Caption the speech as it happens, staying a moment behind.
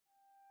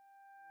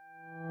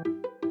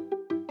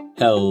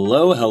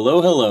Hello, hello,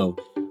 hello.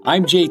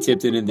 I'm Jay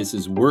Tipton and this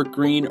is Work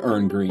Green,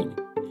 Earn Green.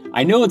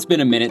 I know it's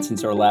been a minute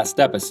since our last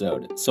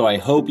episode, so I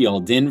hope y'all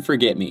didn't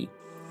forget me.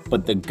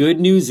 But the good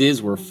news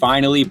is we're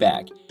finally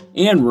back,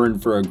 and we're in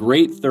for a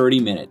great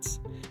 30 minutes.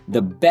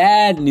 The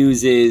bad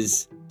news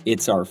is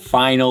it's our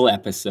final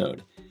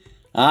episode.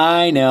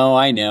 I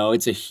know,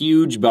 it's a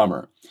huge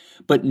bummer.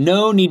 But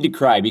no need to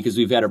cry because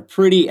we've had a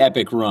pretty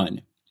epic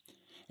run.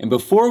 And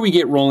before we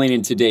get rolling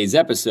in today's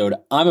episode,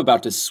 I'm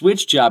about to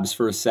switch jobs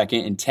for a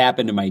second and tap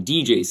into my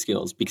DJ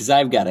skills because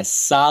I've got a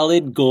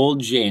solid gold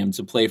jam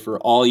to play for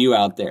all you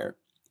out there.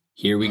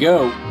 Here we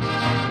go.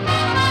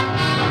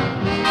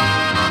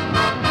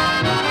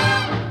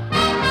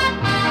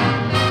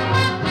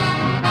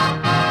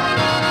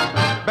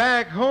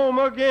 Back home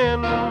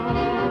again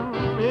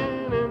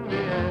in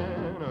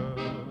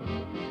Indiana.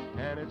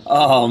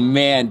 Oh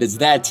man, does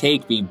that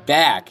take me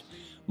back?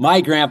 My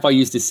grandpa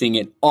used to sing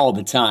it all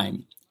the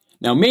time.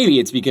 Now, maybe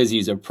it's because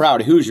he's a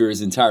proud Hoosier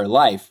his entire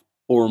life,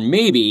 or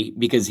maybe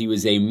because he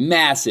was a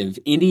massive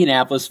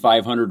Indianapolis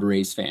 500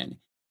 race fan,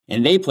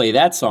 and they play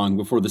that song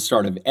before the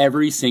start of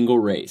every single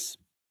race.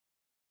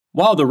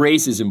 While the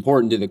race is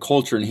important to the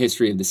culture and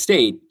history of the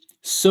state,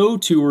 so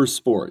too are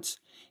sports.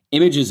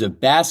 Images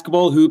of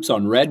basketball hoops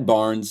on red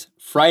barns,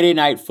 Friday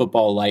night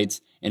football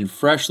lights, and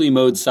freshly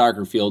mowed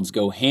soccer fields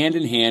go hand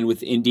in hand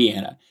with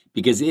Indiana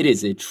because it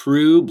is a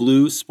true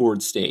blue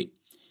sports state.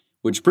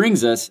 Which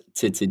brings us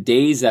to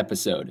today's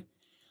episode.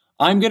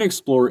 I'm going to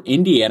explore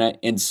Indiana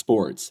and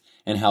sports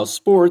and how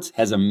sports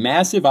has a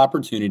massive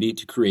opportunity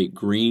to create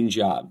green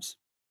jobs.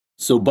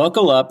 So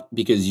buckle up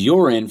because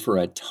you're in for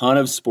a ton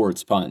of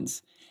sports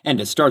puns. And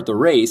to start the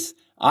race,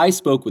 I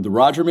spoke with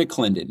Roger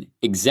McClendon,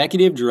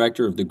 Executive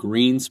Director of the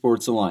Green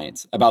Sports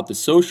Alliance, about the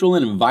social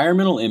and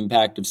environmental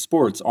impact of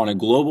sports on a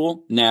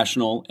global,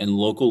 national, and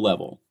local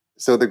level.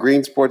 So the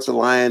Green Sports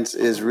Alliance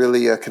is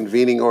really a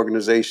convening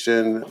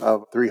organization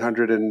of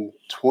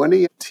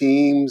 320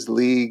 teams,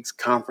 leagues,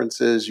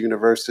 conferences,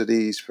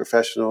 universities,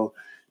 professional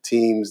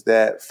teams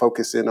that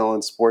focus in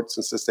on sports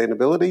and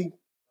sustainability.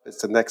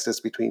 It's the nexus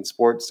between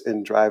sports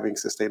and driving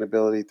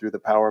sustainability through the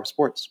power of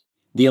sports.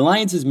 The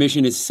Alliance's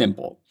mission is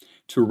simple: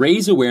 to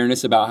raise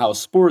awareness about how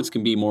sports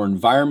can be more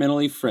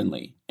environmentally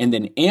friendly, and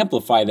then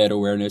amplify that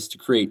awareness to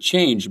create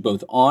change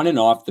both on and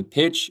off the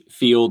pitch,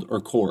 field,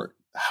 or court.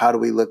 How do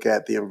we look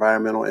at the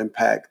environmental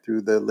impact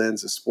through the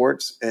lens of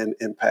sports and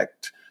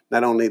impact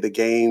not only the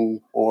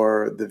game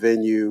or the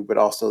venue, but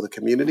also the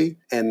community?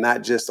 And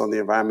not just on the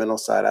environmental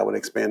side, I would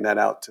expand that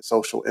out to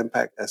social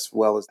impact as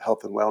well as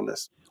health and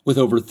wellness. With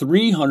over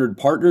 300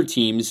 partner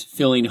teams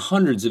filling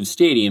hundreds of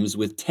stadiums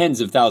with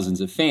tens of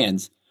thousands of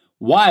fans,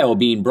 while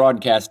being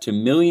broadcast to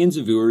millions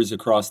of viewers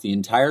across the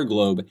entire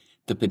globe,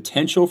 the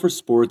potential for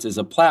sports as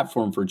a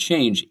platform for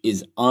change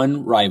is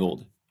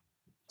unrivaled.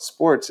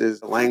 Sports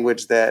is a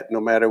language that no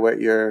matter what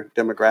your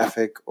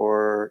demographic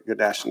or your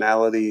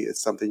nationality,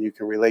 it's something you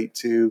can relate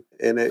to,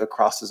 and it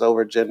crosses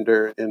over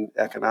gender and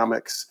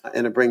economics,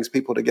 and it brings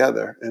people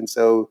together. And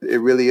so it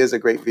really is a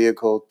great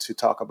vehicle to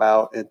talk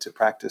about and to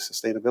practice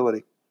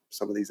sustainability.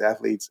 Some of these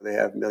athletes, they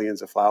have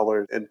millions of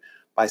followers, and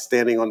by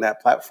standing on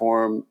that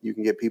platform, you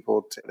can get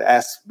people to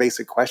ask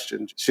basic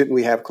questions. Shouldn't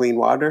we have clean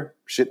water?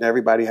 Shouldn't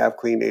everybody have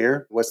clean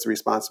air? What's the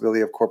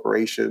responsibility of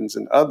corporations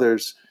and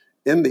others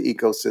in the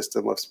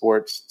ecosystem of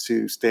sports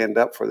to stand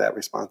up for that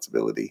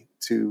responsibility,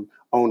 to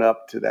own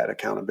up to that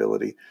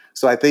accountability?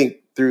 So I think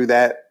through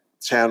that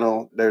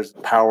channel, there's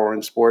power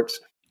in sports.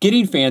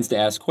 Getting fans to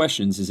ask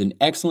questions is an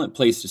excellent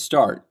place to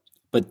start,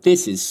 but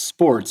this is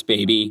sports,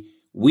 baby.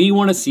 We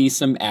want to see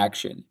some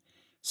action.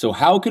 So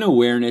how can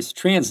awareness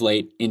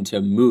translate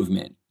into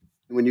movement?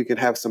 When you can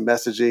have some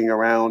messaging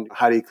around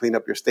how do you clean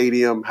up your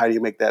stadium, how do you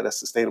make that a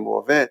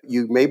sustainable event,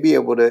 you may be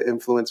able to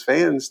influence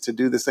fans to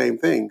do the same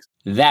things.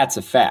 That's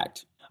a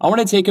fact. I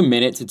want to take a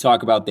minute to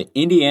talk about the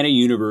Indiana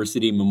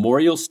University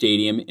Memorial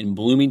Stadium in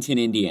Bloomington,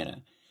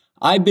 Indiana.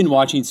 I've been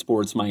watching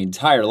sports my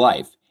entire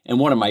life, and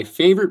one of my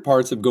favorite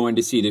parts of going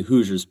to see the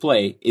Hoosiers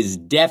play is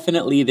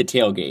definitely the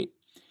tailgate.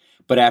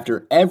 But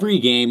after every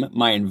game,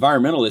 my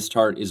environmentalist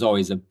heart is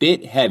always a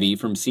bit heavy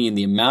from seeing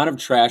the amount of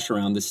trash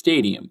around the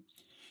stadium.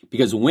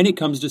 Because when it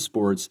comes to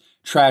sports,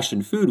 trash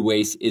and food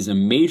waste is a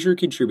major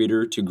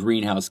contributor to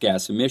greenhouse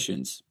gas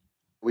emissions.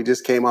 We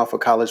just came off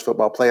of college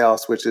football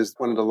playoffs, which is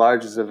one of the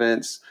largest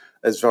events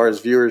as far as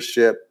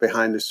viewership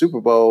behind the Super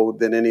Bowl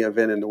than any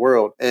event in the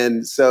world.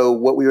 And so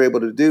what we were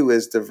able to do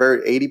is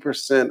divert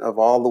 80% of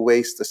all the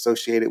waste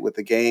associated with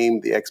the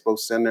game, the Expo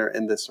Center,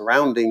 and the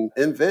surrounding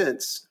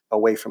events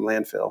away from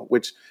landfill,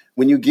 which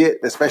when you get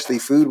especially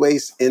food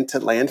waste into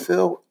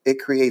landfill, it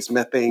creates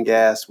methane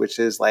gas, which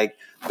is like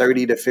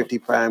 30 to 50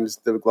 times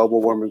the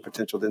global warming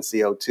potential than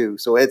CO2.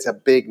 So it's a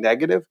big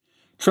negative.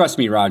 Trust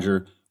me,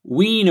 Roger,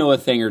 we know a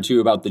thing or two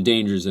about the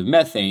dangers of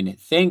methane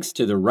thanks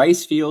to the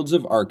rice fields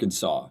of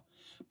Arkansas.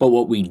 But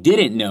what we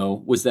didn't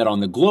know was that on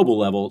the global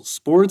level,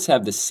 sports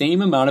have the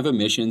same amount of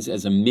emissions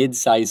as a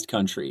mid-sized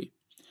country.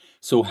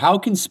 So how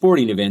can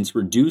sporting events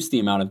reduce the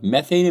amount of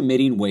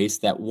methane-emitting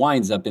waste that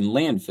winds up in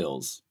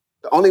landfills?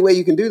 The only way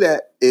you can do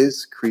that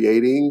is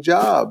creating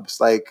jobs,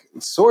 like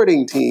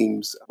sorting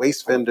teams,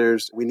 waste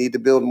vendors. We need to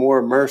build more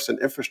immerse and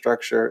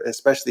infrastructure,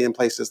 especially in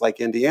places like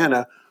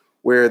Indiana,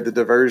 where the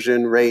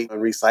diversion rate on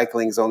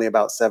recycling is only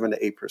about 7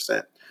 to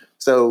 8%.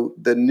 So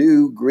the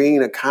new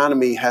green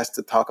economy has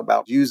to talk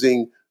about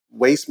using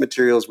waste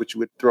materials, which you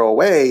would throw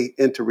away,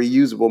 into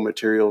reusable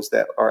materials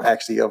that are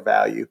actually of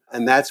value.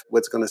 And that's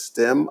what's going to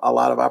stem a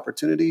lot of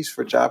opportunities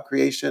for job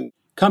creation.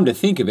 Come to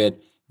think of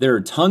it, there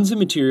are tons of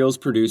materials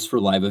produced for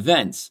live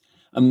events.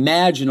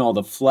 Imagine all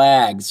the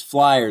flags,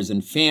 flyers,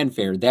 and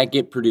fanfare that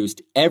get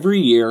produced every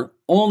year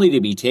only to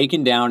be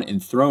taken down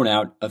and thrown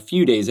out a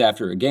few days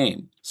after a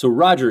game. So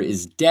Roger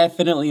is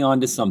definitely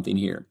onto something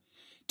here.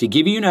 To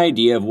give you an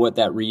idea of what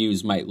that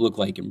reuse might look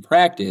like in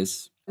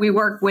practice, we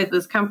work with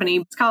this company.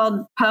 It's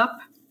called PUP,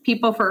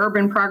 People for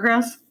Urban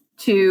Progress,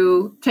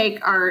 to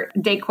take our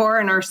decor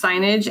and our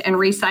signage and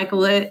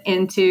recycle it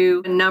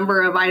into a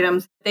number of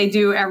items. They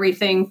do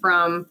everything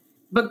from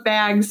book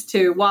bags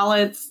to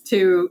wallets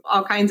to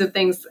all kinds of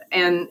things,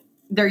 and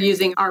they're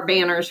using our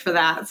banners for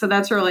that. So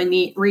that's really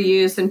neat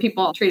reuse, and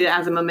people treat it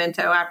as a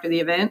memento after the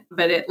event,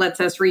 but it lets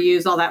us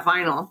reuse all that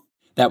vinyl.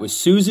 That was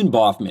Susan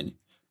Boffman,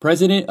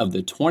 president of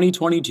the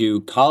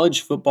 2022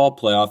 College Football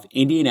Playoff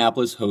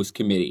Indianapolis Host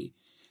Committee.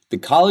 The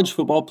College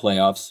Football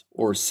Playoffs,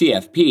 or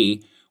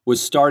CFP,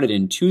 was started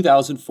in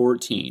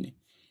 2014.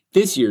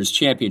 This year's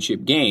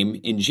championship game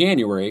in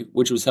January,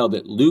 which was held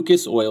at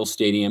Lucas Oil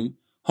Stadium,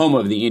 home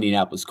of the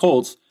Indianapolis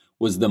Colts,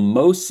 was the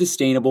most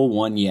sustainable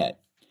one yet.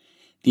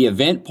 The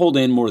event pulled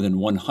in more than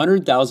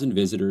 100,000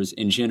 visitors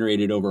and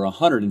generated over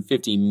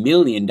 $150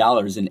 million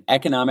in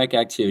economic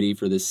activity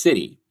for the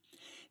city.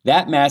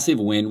 That massive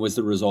win was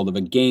the result of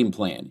a game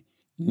plan,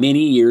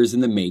 many years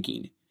in the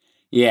making.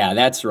 Yeah,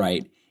 that's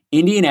right.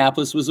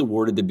 Indianapolis was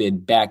awarded the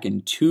bid back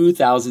in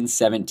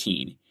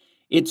 2017.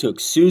 It took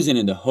Susan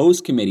and the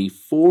host committee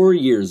 4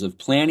 years of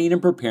planning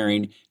and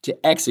preparing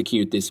to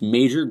execute this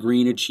major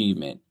green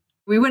achievement.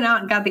 We went out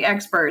and got the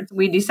experts.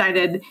 We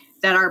decided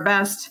that our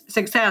best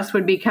success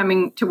would be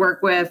coming to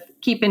work with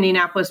Keep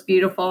Indianapolis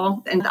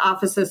Beautiful and the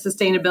Office of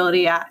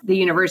Sustainability at the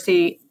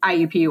University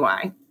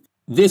IUPUI.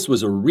 This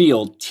was a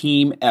real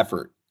team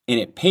effort, and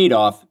it paid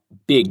off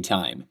big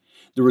time.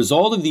 The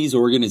result of these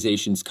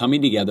organizations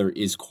coming together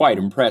is quite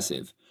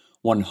impressive.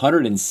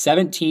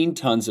 117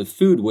 tons of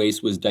food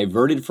waste was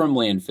diverted from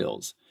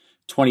landfills.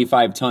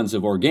 25 tons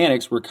of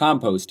organics were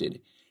composted.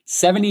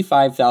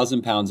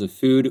 75,000 pounds of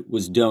food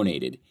was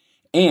donated.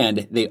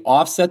 And they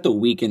offset the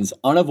weekend's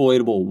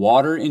unavoidable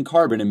water and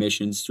carbon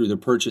emissions through the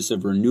purchase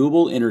of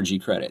renewable energy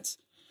credits.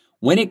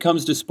 When it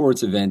comes to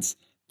sports events,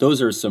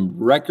 those are some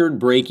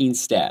record-breaking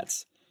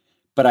stats.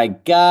 But I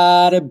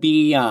gotta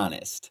be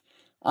honest,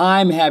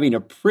 I'm having a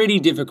pretty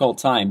difficult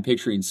time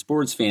picturing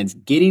sports fans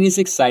getting as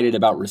excited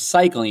about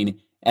recycling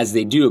as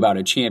they do about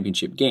a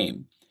championship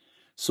game.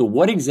 So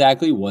what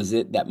exactly was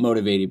it that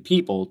motivated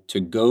people to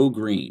go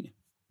green?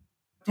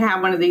 To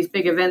have one of these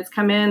big events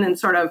come in and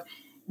sort of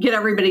get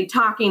everybody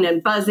talking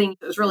and buzzing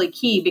was really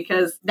key,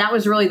 because that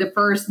was really the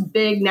first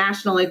big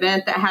national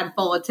event that had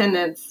full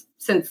attendance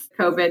since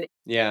COVID.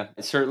 Yeah,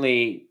 it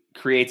certainly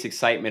creates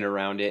excitement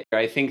around it.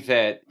 I think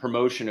that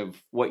promotion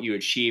of what you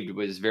achieved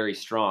was very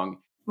strong.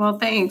 Well,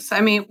 thanks.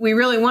 I mean, we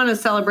really want to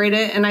celebrate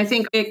it, and I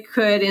think it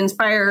could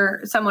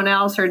inspire someone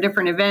else or a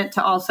different event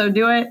to also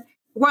do it.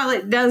 While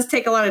it does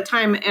take a lot of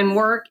time and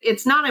work,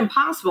 it's not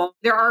impossible.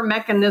 There are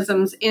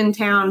mechanisms in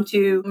town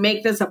to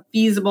make this a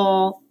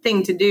feasible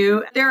thing to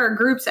do. There are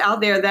groups out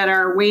there that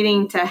are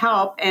waiting to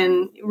help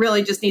and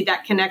really just need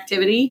that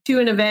connectivity to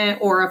an event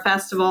or a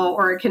festival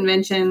or a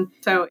convention.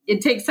 So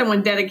it takes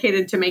someone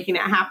dedicated to making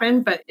it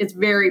happen, but it's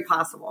very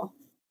possible.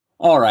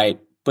 All right,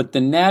 but the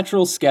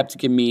natural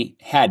skeptic in me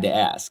had to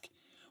ask.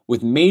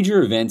 With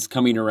major events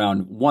coming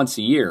around once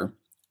a year,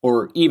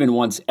 or even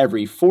once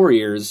every 4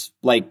 years,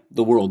 like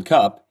the World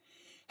Cup,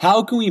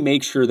 how can we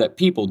make sure that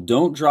people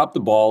don't drop the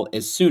ball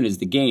as soon as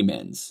the game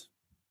ends?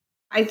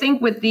 I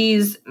think with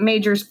these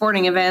major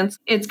sporting events,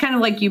 it's kind of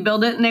like you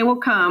build it and they will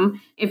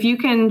come. If you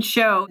can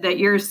show that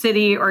your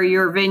city or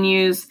your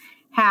venues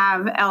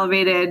have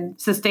elevated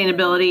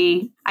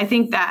sustainability, I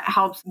think that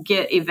helps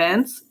get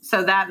events.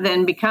 So that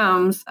then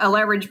becomes a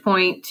leverage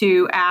point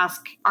to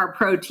ask our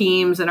pro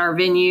teams and our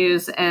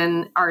venues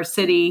and our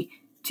city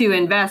to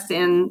invest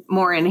in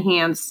more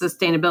enhanced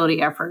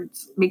sustainability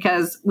efforts,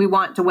 because we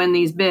want to win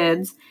these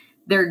bids.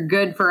 They're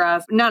good for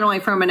us, not only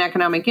from an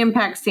economic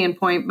impact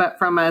standpoint, but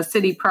from a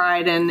city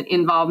pride and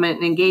involvement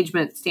and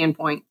engagement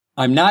standpoint.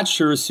 I'm not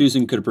sure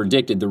Susan could have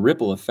predicted the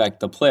ripple effect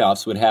the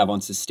playoffs would have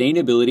on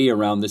sustainability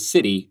around the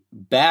city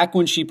back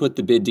when she put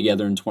the bid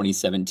together in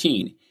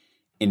 2017.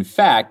 In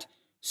fact,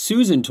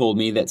 Susan told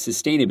me that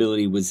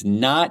sustainability was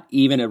not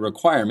even a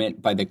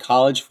requirement by the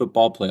College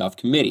Football Playoff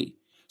Committee.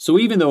 So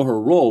even though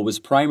her role was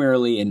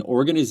primarily in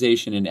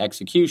organization and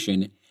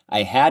execution,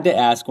 I had to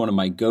ask one of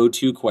my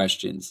go-to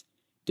questions.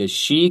 Does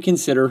she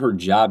consider her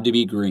job to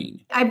be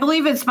green? I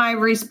believe it's my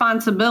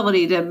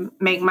responsibility to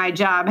make my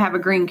job have a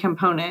green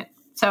component.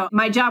 So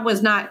my job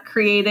was not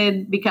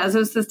created because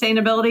of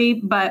sustainability,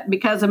 but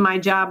because of my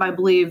job, I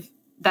believe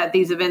that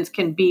these events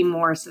can be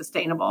more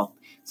sustainable.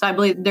 So I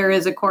believe there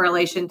is a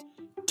correlation.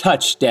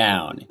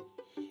 Touchdown.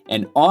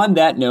 And on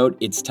that note,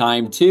 it's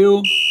time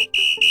to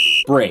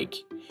break.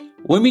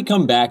 When we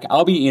come back,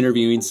 I'll be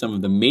interviewing some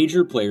of the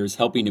major players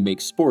helping to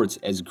make sports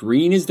as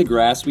green as the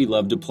grass we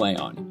love to play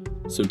on.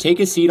 So take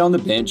a seat on the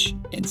bench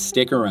and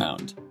stick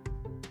around.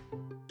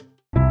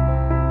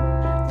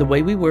 The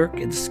way we work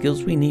and the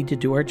skills we need to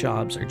do our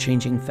jobs are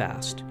changing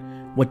fast.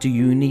 What do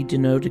you need to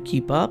know to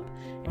keep up?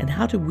 And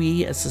how do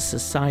we as a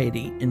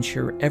society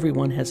ensure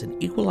everyone has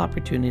an equal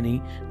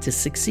opportunity to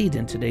succeed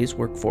in today's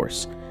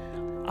workforce?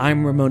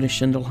 I'm Ramona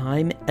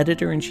Schindelheim,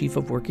 Editor-in-Chief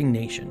of Working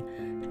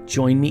Nation.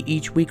 Join me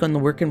each week on the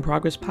Work in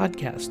Progress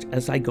podcast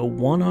as I go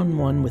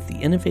one-on-one with the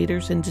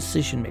innovators and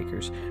decision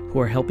makers who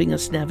are helping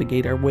us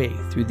navigate our way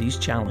through these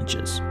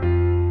challenges.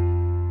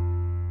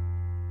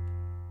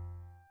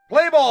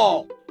 Play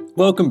ball!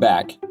 Welcome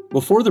back.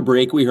 Before the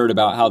break, we heard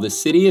about how the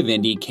city of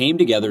Indy came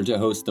together to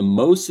host the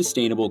most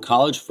sustainable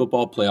college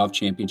football playoff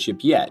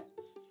championship yet.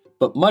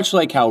 But much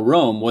like how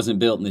Rome wasn't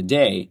built in a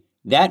day,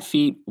 that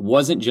feat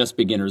wasn't just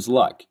beginner's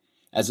luck.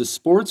 As a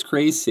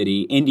sports-crazed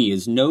city, Indy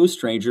is no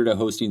stranger to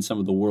hosting some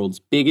of the world's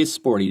biggest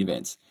sporting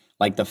events,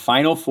 like the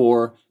Final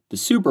Four, the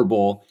Super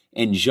Bowl,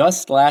 and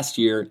just last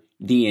year,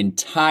 the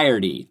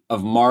entirety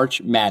of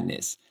March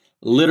Madness,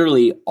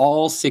 literally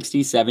all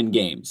 67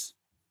 games.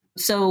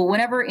 So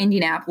whenever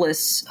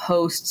Indianapolis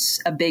hosts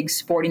a big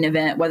sporting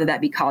event, whether that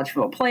be college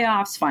football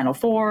playoffs, Final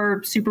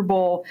Four, Super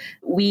Bowl,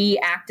 we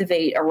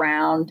activate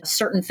around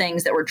certain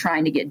things that we're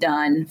trying to get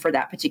done for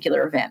that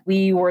particular event.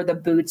 We were the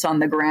boots on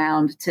the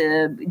ground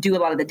to do a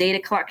lot of the data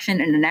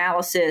collection and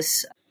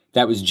analysis.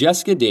 That was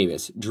Jessica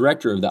Davis,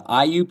 director of the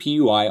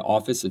IUPUI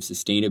Office of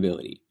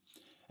Sustainability.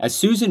 As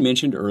Susan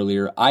mentioned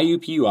earlier,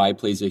 IUPUI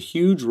plays a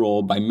huge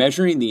role by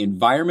measuring the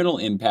environmental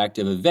impact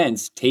of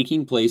events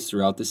taking place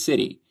throughout the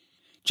city.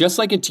 Just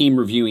like a team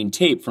reviewing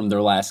tape from their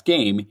last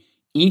game,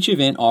 each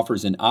event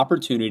offers an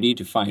opportunity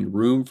to find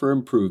room for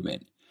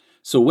improvement.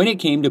 So when it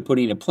came to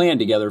putting a plan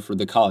together for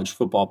the College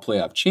Football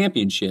Playoff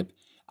Championship,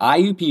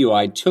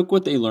 IUPUI took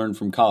what they learned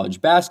from college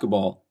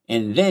basketball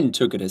and then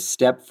took it a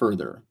step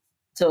further.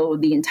 So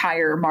the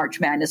entire March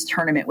Madness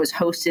tournament was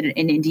hosted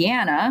in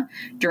Indiana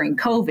during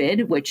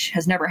COVID, which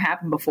has never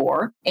happened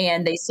before.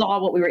 And they saw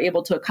what we were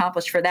able to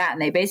accomplish for that.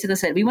 And they basically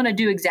said, we want to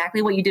do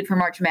exactly what you did for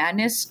March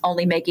Madness,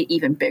 only make it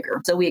even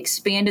bigger. So we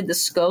expanded the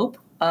scope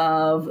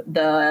of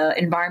the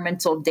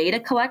environmental data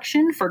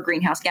collection for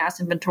greenhouse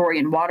gas inventory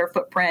and water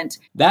footprint.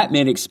 That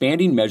meant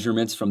expanding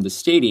measurements from the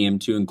stadium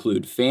to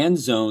include fan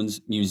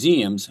zones,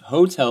 museums,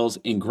 hotels,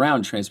 and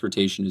ground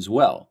transportation as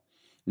well.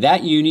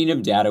 That union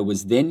of data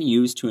was then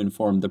used to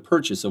inform the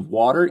purchase of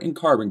water and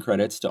carbon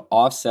credits to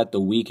offset the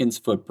weekend's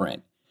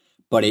footprint.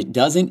 But it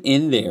doesn't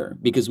end there,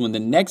 because when the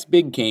next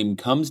big game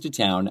comes to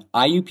town,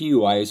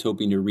 IUPUI is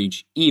hoping to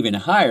reach even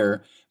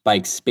higher by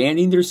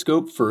expanding their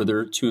scope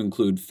further to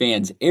include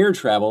fans' air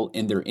travel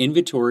and their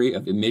inventory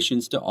of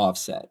emissions to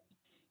offset.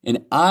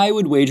 And I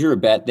would wager a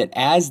bet that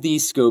as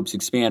these scopes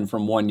expand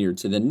from one year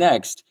to the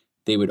next,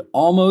 they would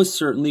almost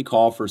certainly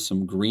call for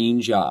some green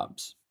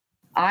jobs.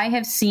 I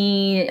have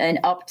seen an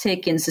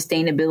uptick in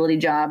sustainability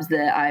jobs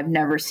that I've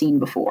never seen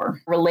before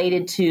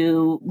related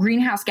to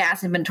greenhouse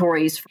gas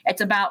inventories.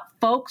 It's about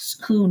folks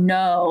who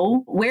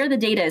know where the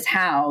data is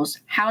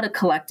housed, how to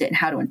collect it, and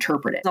how to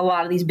interpret it. A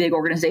lot of these big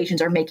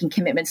organizations are making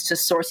commitments to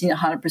sourcing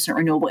 100%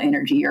 renewable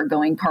energy or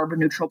going carbon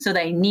neutral. So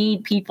they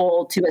need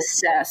people to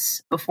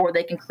assess before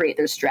they can create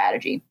their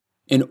strategy.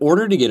 In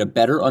order to get a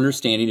better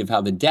understanding of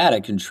how the data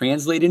can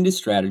translate into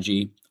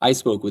strategy, I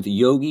spoke with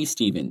Yogi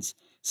Stevens,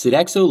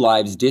 Sodexo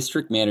Live's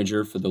district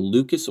manager for the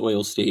Lucas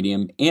Oil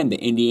Stadium and the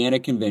Indiana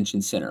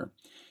Convention Center,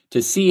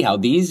 to see how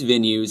these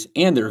venues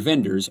and their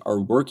vendors are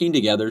working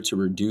together to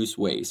reduce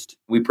waste.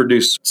 We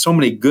produce so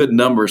many good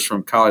numbers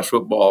from college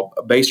football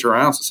based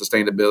around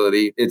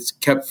sustainability. It's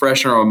kept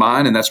fresh in our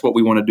mind, and that's what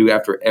we want to do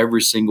after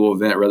every single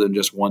event rather than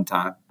just one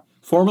time.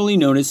 Formerly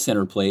known as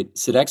Centerplate,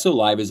 Sodexo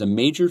Live is a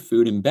major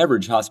food and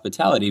beverage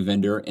hospitality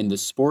vendor in the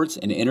sports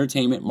and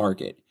entertainment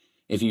market.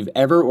 If you've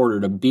ever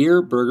ordered a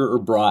beer, burger, or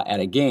brat at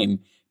a game,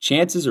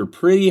 chances are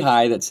pretty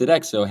high that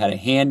Sodexo had a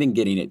hand in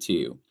getting it to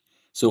you.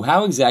 So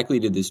how exactly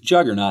did this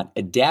juggernaut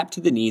adapt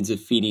to the needs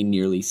of feeding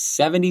nearly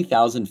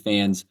 70,000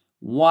 fans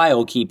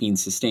while keeping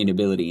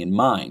sustainability in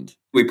mind?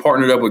 We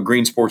partnered up with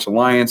Green Sports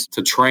Alliance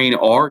to train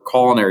our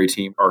culinary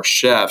team, our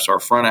chefs, our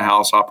front of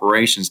house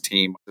operations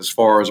team, as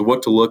far as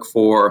what to look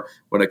for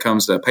when it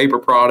comes to a paper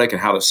product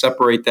and how to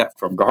separate that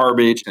from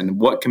garbage and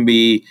what can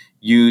be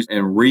used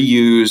and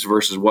reused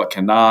versus what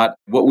cannot.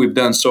 What we've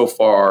done so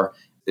far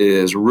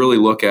is really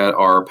look at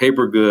our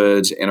paper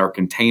goods and our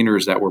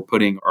containers that we're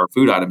putting our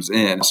food items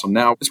in. So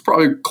now it's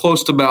probably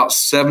close to about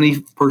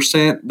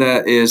 70%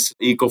 that is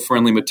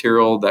eco-friendly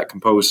material that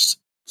composts.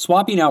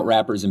 Swapping out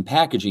wrappers and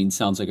packaging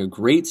sounds like a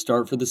great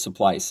start for the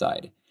supply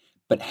side.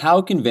 But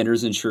how can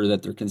vendors ensure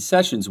that their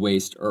concessions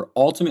waste are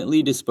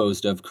ultimately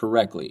disposed of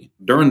correctly?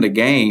 During the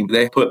game,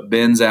 they put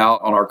bins out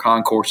on our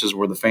concourses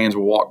where the fans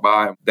will walk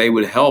by. They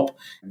would help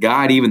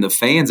guide even the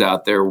fans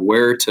out there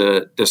where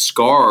to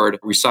discard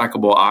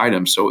recyclable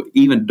items. So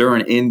even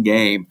during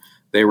in-game,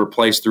 they were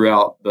placed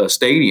throughout the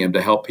stadium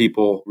to help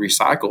people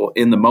recycle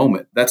in the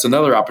moment. That's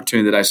another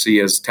opportunity that I see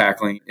as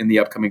tackling in the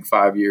upcoming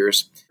 5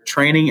 years.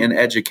 Training and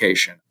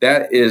education.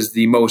 That is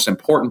the most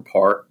important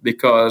part,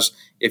 because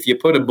if you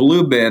put a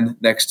blue bin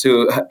next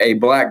to a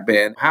black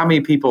bin, how many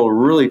people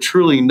really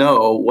truly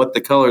know what the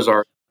colors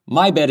are?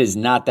 My bet is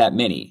not that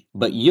many,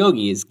 but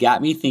Yogi has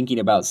got me thinking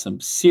about some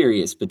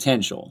serious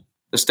potential.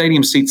 The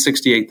stadium seats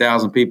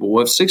 68,000 people.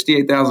 Well, if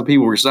 68,000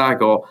 people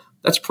recycle,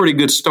 that's a pretty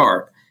good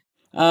start.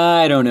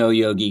 I don't know,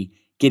 Yogi.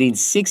 Getting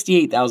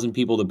 68,000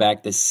 people to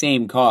back the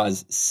same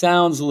cause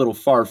sounds a little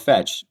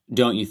far-fetched,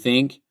 don't you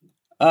think?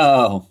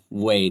 Oh,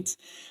 wait.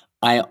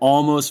 I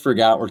almost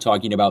forgot we're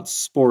talking about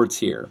sports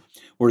here,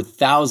 where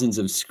thousands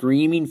of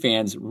screaming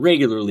fans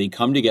regularly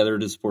come together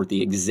to support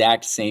the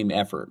exact same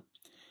effort.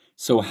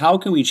 So how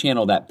can we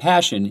channel that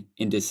passion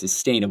into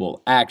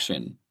sustainable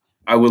action?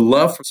 I would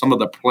love for some of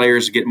the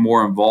players to get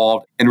more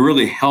involved and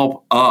really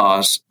help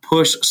us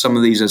push some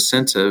of these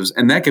incentives.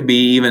 And that could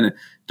be even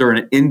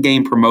during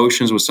in-game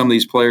promotions with some of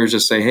these players,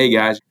 just say, hey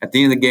guys, at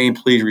the end of the game,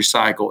 please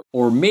recycle.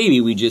 Or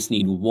maybe we just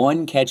need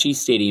one catchy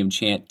stadium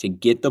chant to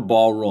get the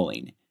ball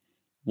rolling.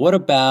 What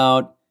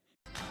about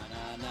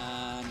na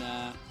na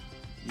na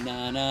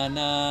na na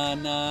na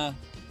na,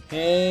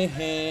 hey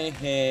hey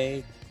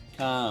hey,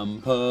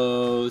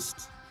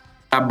 compost?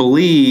 I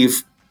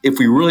believe if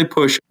we really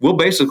push, we'll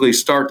basically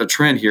start the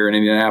trend here in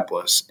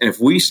Indianapolis. And if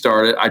we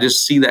start it, I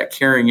just see that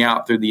carrying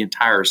out through the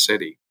entire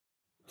city.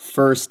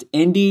 First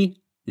Indy,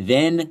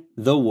 then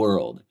the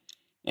world.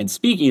 And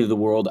speaking of the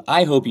world,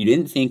 I hope you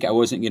didn't think I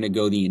wasn't going to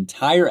go the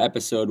entire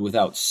episode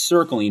without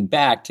circling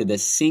back to the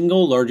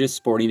single largest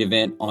sporting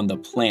event on the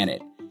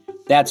planet.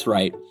 That's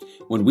right.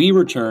 When we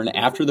return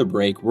after the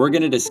break, we're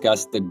going to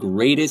discuss the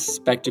greatest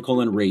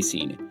spectacle in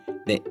racing,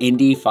 the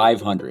Indy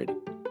 500.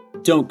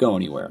 Don't go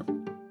anywhere.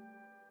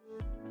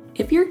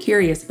 If you're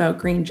curious about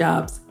green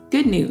jobs,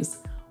 good news.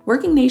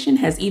 Working Nation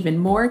has even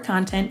more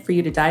content for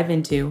you to dive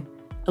into.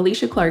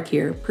 Alicia Clark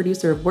here,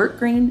 producer of Work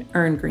Green,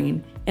 Earn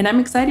Green, and I'm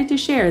excited to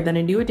share that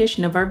a new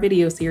edition of our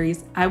video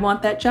series, I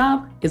Want That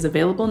Job, is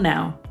available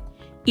now.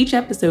 Each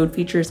episode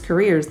features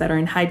careers that are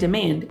in high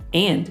demand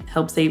and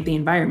help save the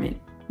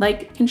environment,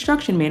 like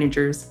construction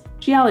managers,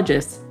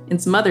 geologists, and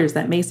some others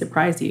that may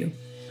surprise you.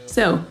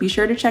 So be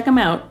sure to check them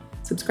out.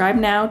 Subscribe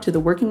now to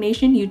the Working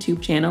Nation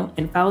YouTube channel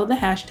and follow the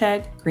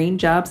hashtag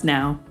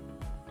GreenJobsNow.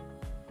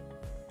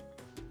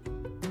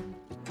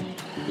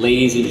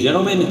 Ladies and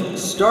gentlemen,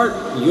 start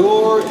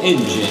your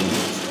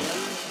engines.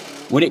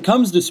 When it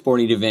comes to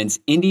sporting events,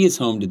 Indy is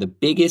home to the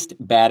biggest,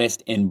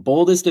 baddest, and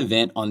boldest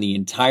event on the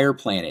entire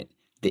planet,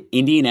 the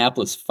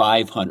Indianapolis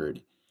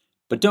 500.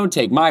 But don't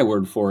take my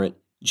word for it.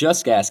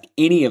 Just ask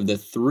any of the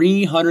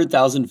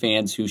 300,000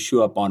 fans who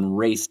show up on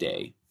race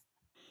day.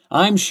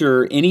 I'm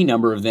sure any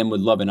number of them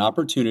would love an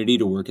opportunity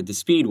to work at the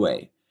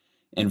Speedway.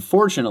 And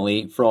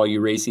fortunately, for all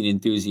you racing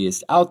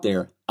enthusiasts out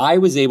there, I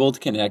was able to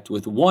connect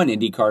with one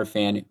IndyCar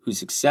fan who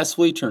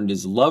successfully turned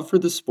his love for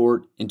the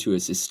sport into a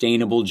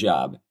sustainable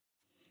job.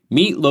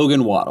 Meet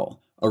Logan Waddle,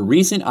 a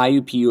recent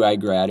IUPUI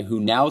grad who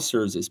now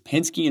serves as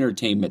Penske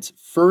Entertainment's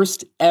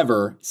first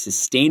ever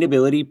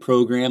sustainability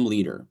program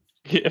leader.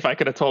 If I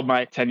could have told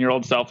my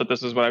 10-year-old self that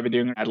this is what I'd be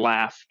doing, I'd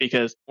laugh,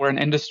 because we're an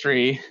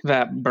industry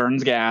that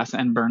burns gas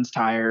and burns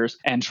tires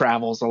and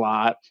travels a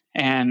lot.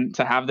 And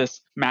to have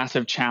this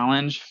massive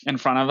challenge in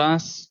front of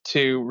us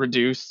to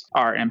reduce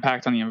our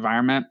impact on the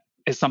environment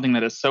is something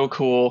that is so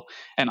cool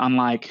and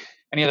unlike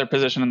any other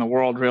position in the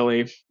world,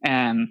 really.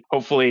 And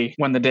hopefully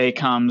when the day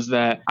comes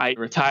that I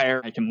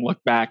retire, I can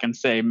look back and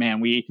say,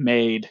 man, we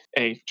made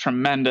a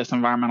tremendous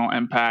environmental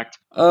impact.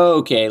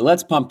 Okay,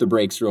 let's pump the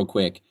brakes real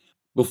quick.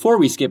 Before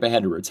we skip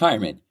ahead to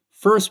retirement,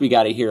 first we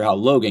got to hear how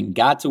Logan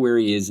got to where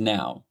he is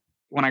now.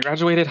 When I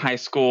graduated high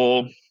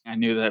school, I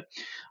knew that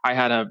I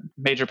had a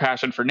major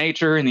passion for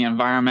nature and the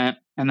environment.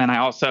 And then I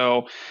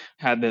also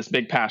had this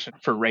big passion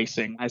for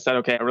racing. I said,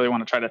 okay, I really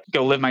want to try to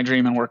go live my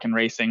dream and work in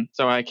racing.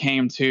 So I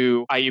came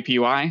to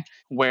IUPUI,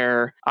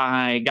 where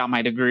I got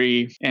my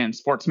degree in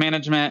sports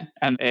management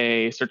and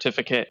a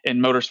certificate in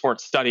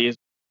motorsports studies.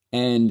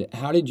 And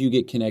how did you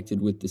get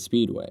connected with the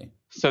Speedway?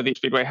 So the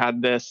Speedway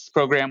had this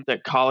program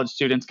that college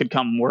students could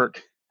come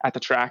work at the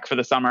track for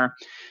the summer,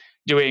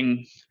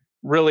 doing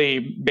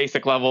really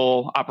basic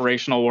level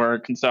operational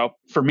work. And so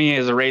for me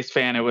as a race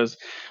fan, it was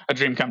a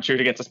dream come true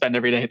to get to spend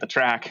every day at the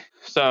track.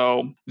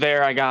 So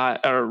there I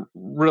got a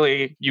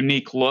really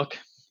unique look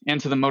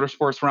into the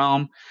motorsports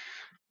realm,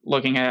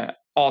 looking at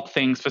all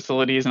things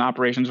facilities and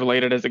operations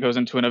related as it goes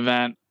into an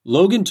event.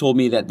 Logan told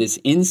me that this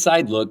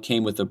inside look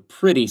came with a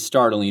pretty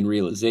startling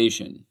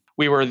realization.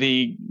 We were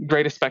the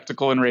greatest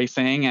spectacle in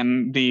racing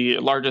and the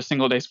largest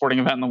single-day sporting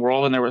event in the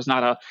world, and there was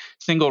not a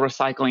single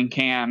recycling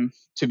can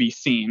to be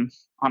seen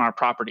on our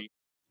property.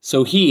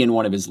 So he and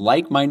one of his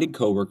like-minded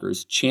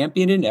coworkers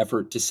championed an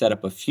effort to set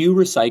up a few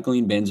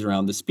recycling bins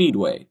around the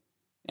speedway.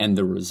 And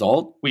the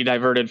result? We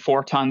diverted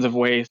 4 tons of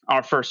waste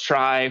our first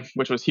try,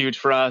 which was huge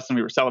for us, and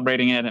we were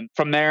celebrating it. And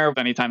from there,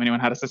 anytime anyone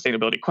had a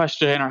sustainability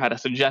question or had a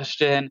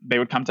suggestion, they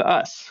would come to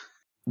us.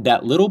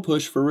 That little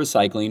push for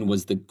recycling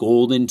was the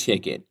golden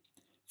ticket.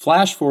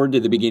 Flash forward to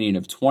the beginning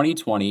of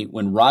 2020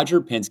 when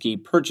Roger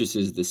Penske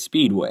purchases the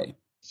speedway.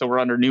 So we're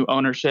under new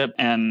ownership,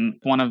 and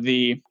one of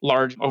the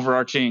large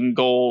overarching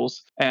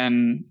goals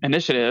and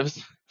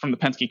initiatives from the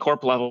Penske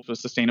Corp level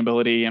was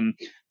sustainability and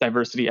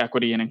diversity,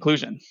 equity, and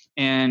inclusion.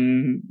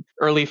 In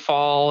early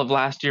fall of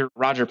last year,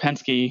 Roger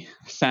Penske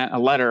sent a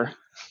letter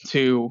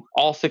to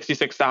all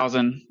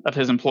 66,000 of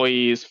his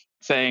employees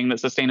saying that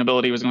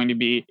sustainability was going to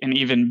be an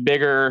even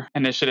bigger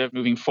initiative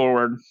moving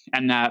forward,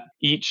 and that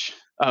each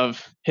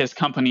of his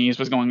companies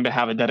was going to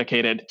have a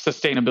dedicated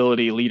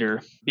sustainability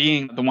leader.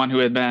 Being the one who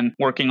had been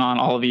working on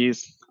all of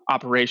these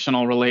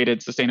operational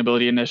related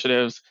sustainability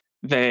initiatives,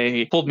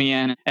 they pulled me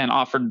in and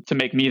offered to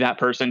make me that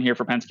person here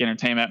for Penske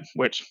Entertainment,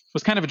 which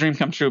was kind of a dream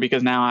come true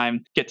because now I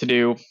get to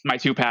do my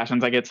 2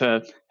 passions. I get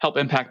to help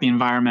impact the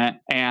environment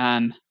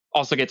and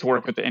also get to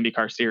work with the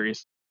IndyCar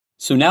series.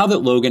 So now that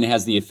Logan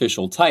has the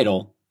official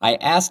title, I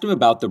asked him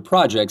about the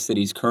projects that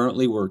he's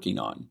currently working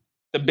on.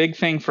 The big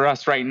thing for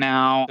us right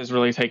now is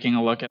really taking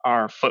a look at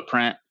our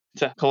footprint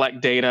to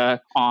collect data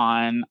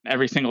on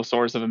every single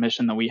source of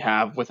emission that we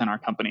have within our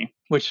company,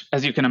 which,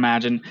 as you can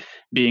imagine,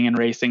 being in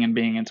racing and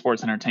being in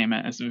sports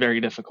entertainment is very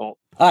difficult.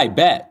 I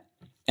bet.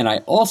 And I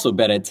also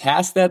bet a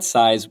task that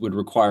size would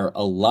require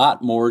a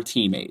lot more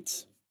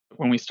teammates.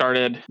 When we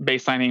started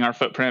baselining our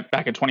footprint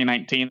back in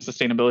 2019, the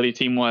sustainability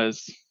team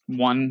was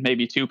 1,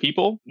 maybe 2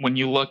 people. When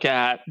you look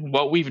at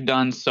what we've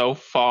done so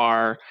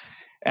far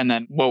and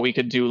then what we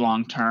could do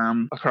long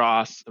term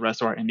across the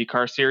rest of our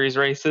IndyCar series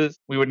races,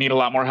 we would need a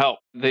lot more help.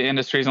 The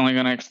industry is only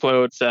going to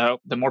explode. So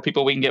the more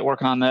people we can get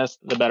working on this,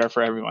 the better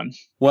for everyone.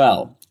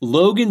 Well,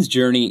 Logan's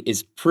journey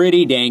is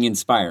pretty dang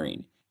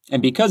inspiring.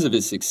 And because of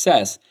his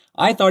success,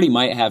 I thought he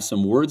might have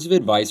some words of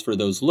advice for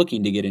those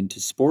looking to get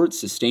into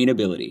sports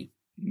sustainability.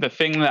 The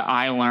thing that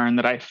I learned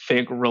that I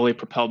think really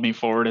propelled me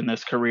forward in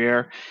this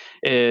career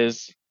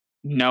is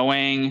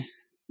knowing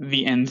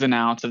the ins and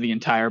outs of the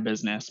entire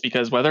business,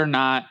 because whether or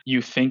not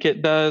you think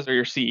it does or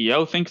your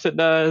CEO thinks it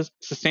does,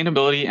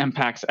 sustainability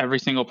impacts every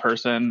single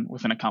person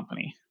within a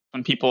company.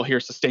 When people hear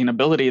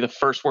sustainability, the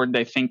first word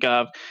they think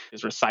of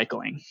is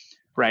recycling,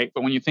 right?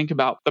 But when you think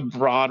about the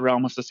broad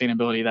realm of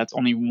sustainability, that's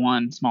only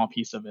one small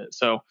piece of it.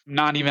 So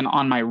not even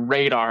on my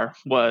radar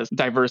was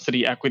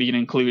diversity, equity, and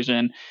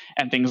inclusion,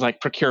 and things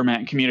like procurement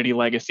and community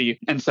legacy.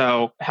 And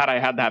so had I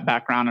had that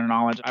background and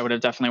knowledge, I would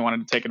have definitely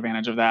wanted to take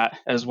advantage of that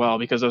as well,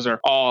 because those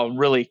are all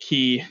really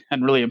key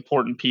and really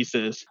important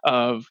pieces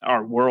of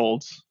our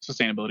world's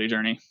sustainability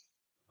journey.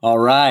 All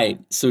right.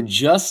 So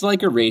just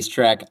like a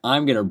racetrack,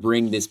 I'm going to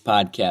bring this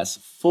podcast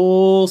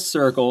full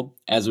circle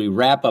as we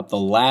wrap up the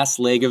last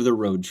leg of the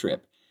road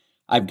trip.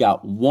 I've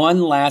got one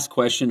last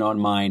question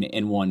on mine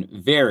and one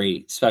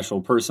very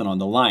special person on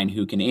the line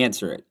who can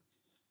answer it.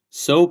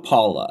 So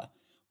Paula,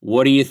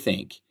 what do you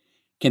think?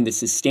 Can the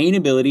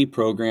sustainability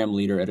program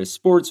leader at a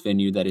sports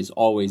venue that is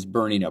always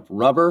burning up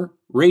rubber,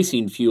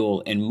 racing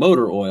fuel, and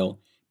motor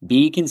oil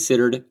be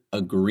considered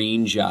a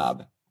green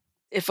job?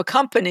 If a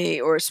company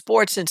or a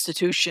sports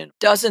institution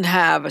doesn't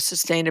have a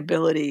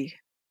sustainability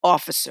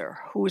officer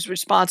who is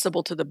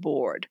responsible to the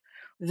board,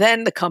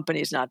 then the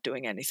company is not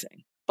doing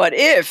anything. But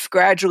if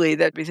gradually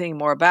they'll be thinking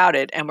more about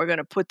it and we're going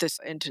to put this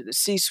into the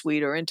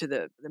C-suite or into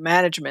the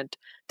management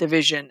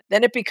division,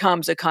 then it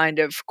becomes a kind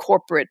of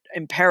corporate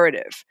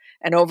imperative.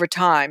 And over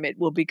time, it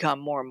will become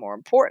more and more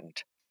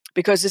important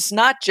because it's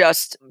not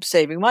just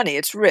saving money,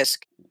 it's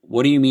risk.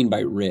 What do you mean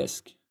by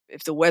risk?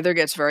 If the weather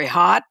gets very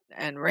hot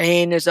and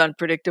rain is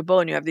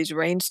unpredictable and you have these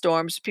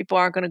rainstorms, people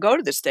aren't going to go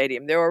to the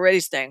stadium. They're already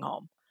staying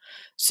home.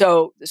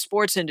 So the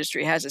sports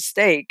industry has a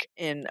stake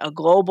in a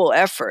global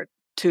effort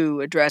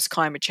to address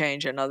climate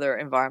change and other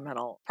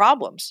environmental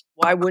problems.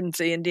 Why wouldn't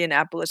the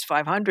Indianapolis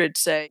 500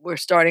 say, we're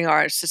starting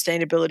our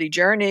sustainability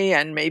journey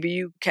and maybe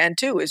you can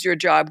too? Is your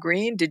job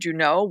green? Did you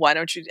know? Why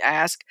don't you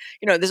ask?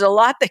 There's a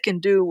lot they can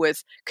do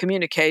with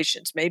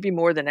communications, maybe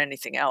more than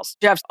anything else.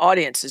 You have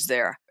audiences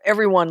there,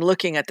 everyone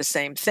looking at the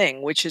same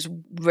thing, which is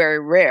very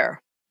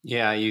rare.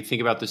 Yeah, you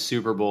think about the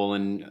Super Bowl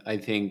and I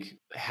think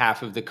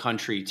half of the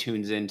country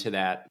tunes into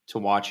that to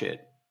watch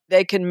it.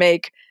 They can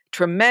make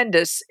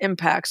tremendous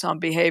impacts on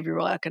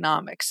behavioral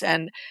economics,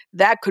 and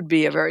that could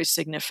be a very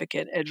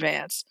significant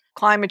advance.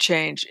 Climate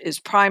change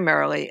is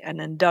primarily an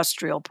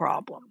industrial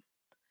problem.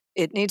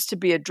 It needs to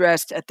be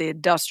addressed at the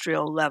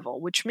industrial level,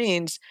 which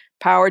means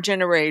power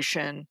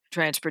generation,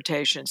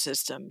 transportation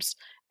systems,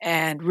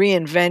 and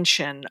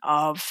reinvention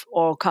of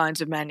all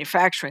kinds of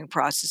manufacturing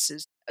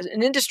processes.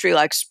 An industry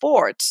like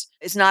sports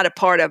is not a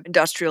part of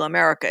industrial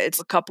America. It's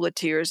a couple of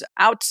tiers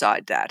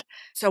outside that.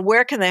 So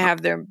where can they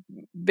have their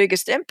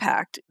biggest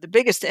impact? The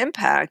biggest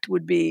impact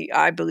would be,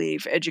 I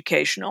believe,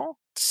 educational,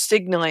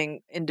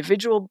 signaling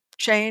individual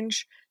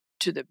change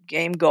to the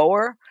game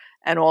goer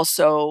and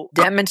also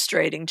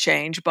demonstrating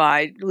change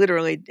by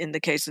literally, in the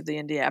case of the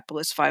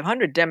Indianapolis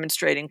 500,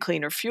 demonstrating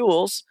cleaner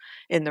fuels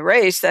in the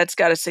race, that's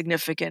got a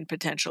significant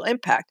potential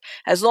impact,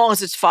 as long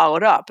as it's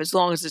followed up, as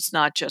long as it's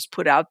not just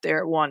put out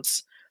there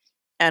once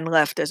and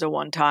left as a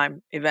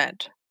one-time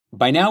event.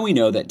 By now we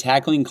know that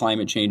tackling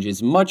climate change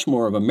is much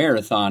more of a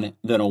marathon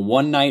than a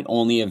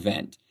one-night-only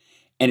event.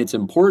 And it's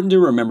important to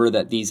remember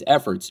that these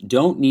efforts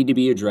don't need to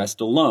be addressed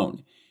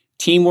alone.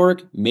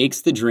 Teamwork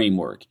makes the dream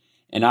work,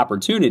 and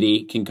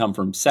opportunity can come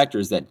from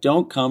sectors that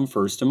don't come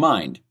first to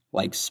mind,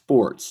 like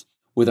sports.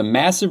 With a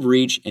massive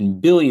reach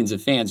and billions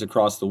of fans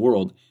across the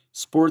world,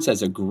 sports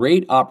has a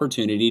great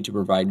opportunity to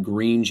provide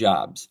green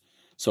jobs.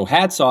 So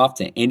hats off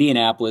to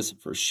Indianapolis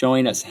for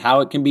showing us how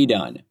it can be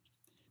done.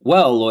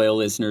 Well, loyal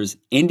listeners,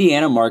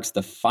 Indiana marks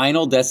the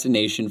final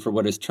destination for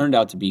what has turned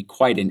out to be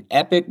quite an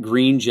epic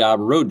green job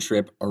road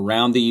trip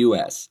around the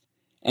U.S.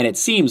 And it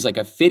seems like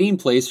a fitting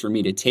place for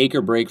me to take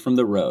a break from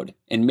the road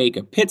and make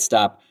a pit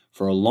stop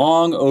for a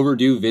long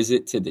overdue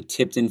visit to the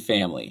Tipton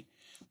family.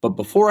 But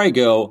before I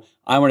go,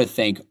 I want to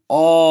thank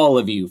all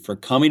of you for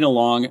coming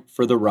along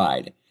for the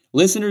ride.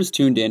 Listeners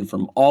tuned in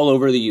from all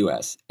over the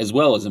U.S., as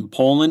well as in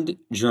Poland,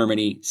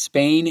 Germany,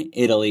 Spain,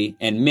 Italy,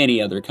 and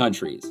many other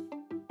countries.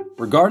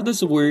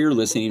 Regardless of where you're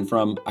listening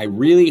from, I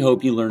really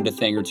hope you learned a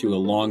thing or two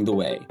along the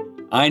way.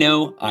 I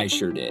know I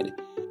sure did.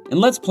 And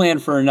let's plan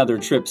for another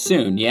trip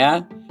soon,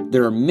 yeah?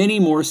 There are many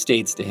more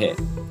states to hit.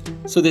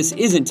 So this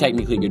isn't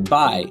technically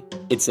goodbye,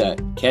 it's a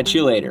catch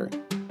you later.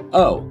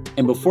 Oh,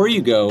 and before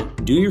you go,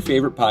 do your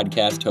favorite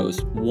podcast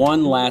host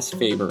one last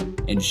favor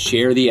and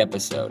share the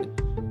episode.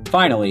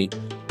 Finally,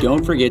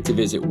 don't forget to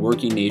visit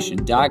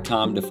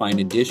workingnation.com to find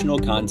additional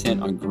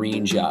content on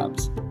green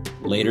jobs.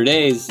 Later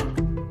days.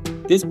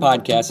 This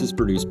podcast is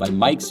produced by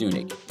Mike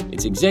Zunick.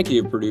 It's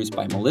executive produced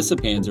by Melissa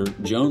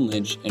Panzer, Joan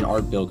Lynch, and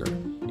Art Bilger.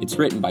 It's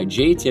written by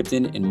Jay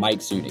Tipton and Mike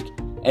Zunick.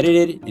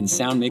 Edited and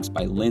sound mixed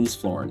by Lynn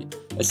Florin.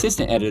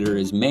 Assistant editor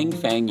is Meng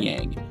Fang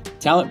Yang.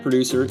 Talent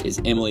producer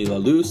is Emily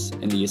LaLuz,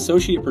 and the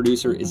associate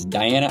producer is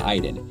Diana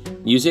Iden.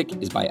 Music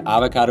is by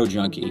Avocado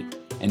Junkie.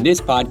 And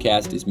this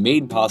podcast is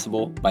made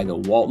possible by the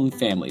Walton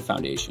Family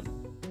Foundation.